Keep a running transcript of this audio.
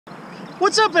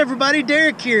What's up everybody,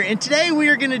 Derek here, and today we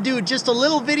are going to do just a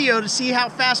little video to see how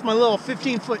fast my little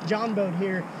 15-foot Jon Boat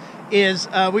here is.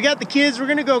 We got the kids, we're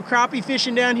going to go crappie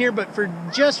fishing down here, but for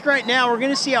just right now we're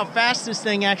going to see how fast this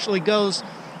thing actually goes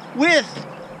with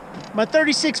my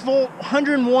 36-volt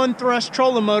 101 thrust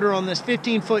trolling motor on this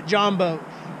 15-foot Jon Boat.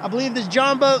 I believe this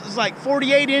Jon Boat is like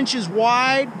 48 inches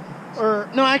wide, or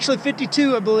no, actually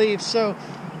 52 I believe. So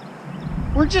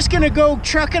we're just gonna go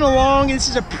trucking along. This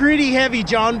is a pretty heavy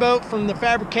Jon Boat from the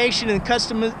fabrication and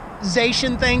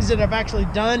customization things that I've actually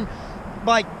done,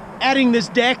 like adding this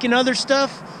deck and other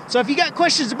stuff. So if you got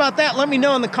questions about that, let me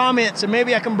know in the comments and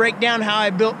maybe I can break down how I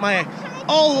built my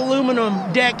all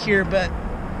aluminum deck here. But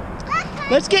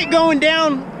let's get going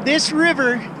down this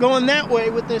river, going that way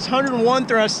with this 101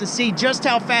 thrust to see just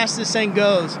how fast this thing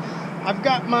goes. I've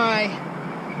got my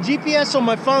GPS on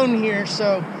my phone here,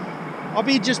 so I'll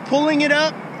be just pulling it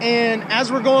up, and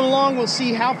as we're going along, we'll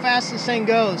see how fast this thing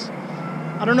goes.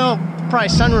 I don't know, probably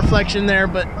sun reflection there,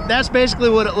 but that's basically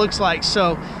what it looks like.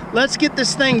 So let's get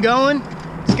this thing going.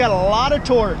 It's got a lot of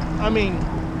torque. I mean,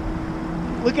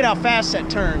 look at how fast that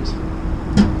turns.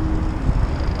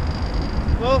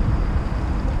 Whoa.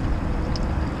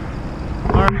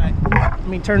 All right, let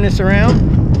me turn this around.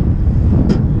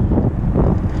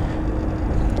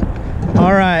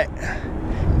 All right.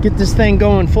 Get this thing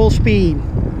going full speed.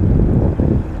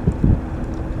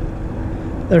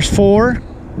 There's 4.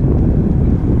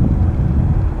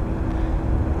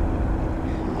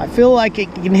 I feel like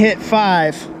it can hit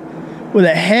 5 with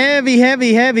a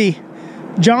heavy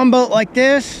Jon Boat like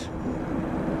this.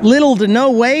 Little to no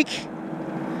wake.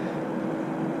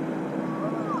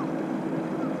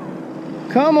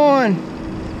 Come on.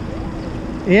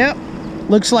 Yep.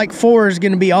 Looks like 4 is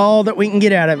going to be all that we can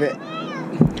get out of it.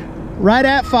 Right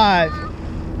at 5.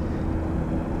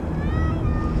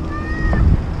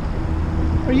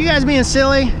 Are you guys being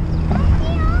silly?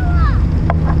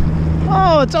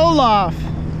 Oh, it's Olaf.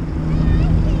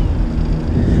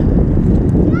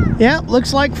 Yeah,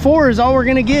 looks like 4 is all we're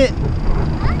gonna get.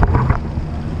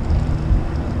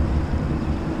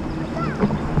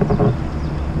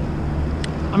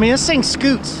 I mean, this thing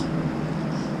scoots.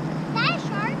 That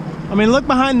shark? I mean, look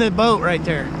behind the boat right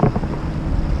there.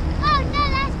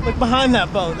 Look behind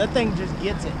that boat. That thing just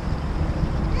gets it.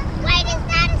 Wait, is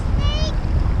that a snake?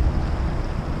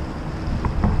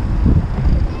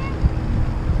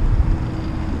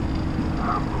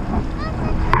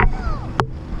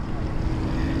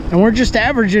 And we're just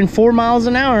averaging 4 miles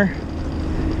an hour.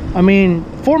 I mean,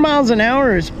 4 miles an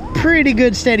hour is pretty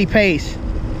good steady pace.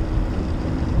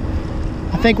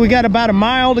 I think we got about a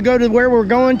mile to go to where we're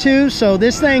going to, so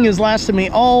this thing is lasting me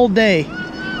all day.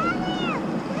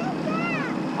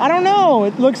 I don't know,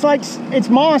 it looks like it's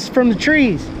moss from the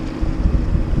trees.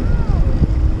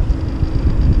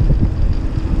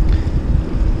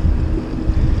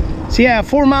 So yeah,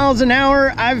 4 miles an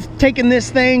hour. I've taken this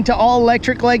thing to all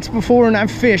electric lakes before and I've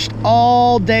fished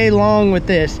all day long with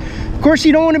this. Of course,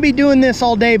 you don't want to be doing this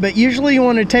all day, but usually you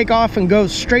want to take off and go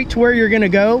straight to where you're going to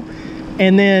go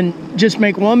and then just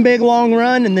make one big long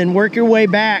run and then work your way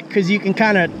back, because you can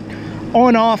kind of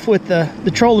on off with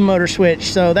the trolling motor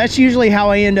switch. So that's usually how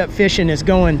I end up fishing, is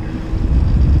going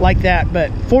like that.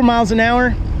 But 4 miles an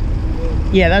hour,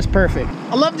 yeah, that's perfect.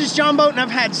 I love this Jon Boat and I've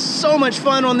had so much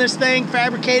fun on this thing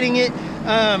fabricating it.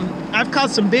 I've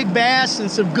caught some big bass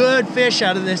and some good fish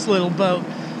out of this little boat.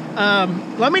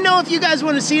 Let me know if you guys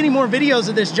want to see any more videos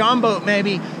of this Jon Boat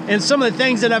maybe, and some of the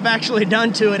things that I've actually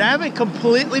done to it. I haven't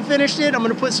completely finished it. I'm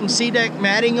going to put some C-deck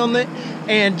matting on it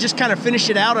and just kind of finish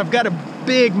it out. I've got a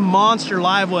big monster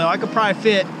live well. I could probably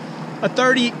fit a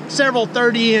several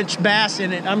 30-inch bass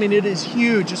in it. I mean, it is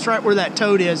huge. It's right where that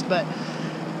toad is. But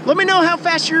let me know how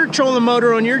fast your trolling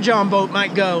motor on your Jon Boat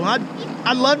might go.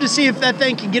 I'd love to see if that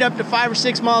thing can get up to 5 or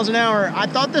 6 miles an hour. I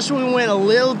thought this one went a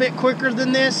little bit quicker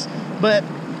than this, but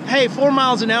hey, 4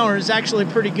 miles an hour is actually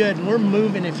pretty good, and we're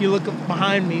moving if you look up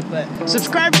behind me. But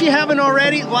subscribe if you haven't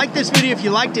already. Like this video if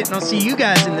you liked it, and I'll see you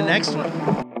guys in the next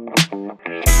one.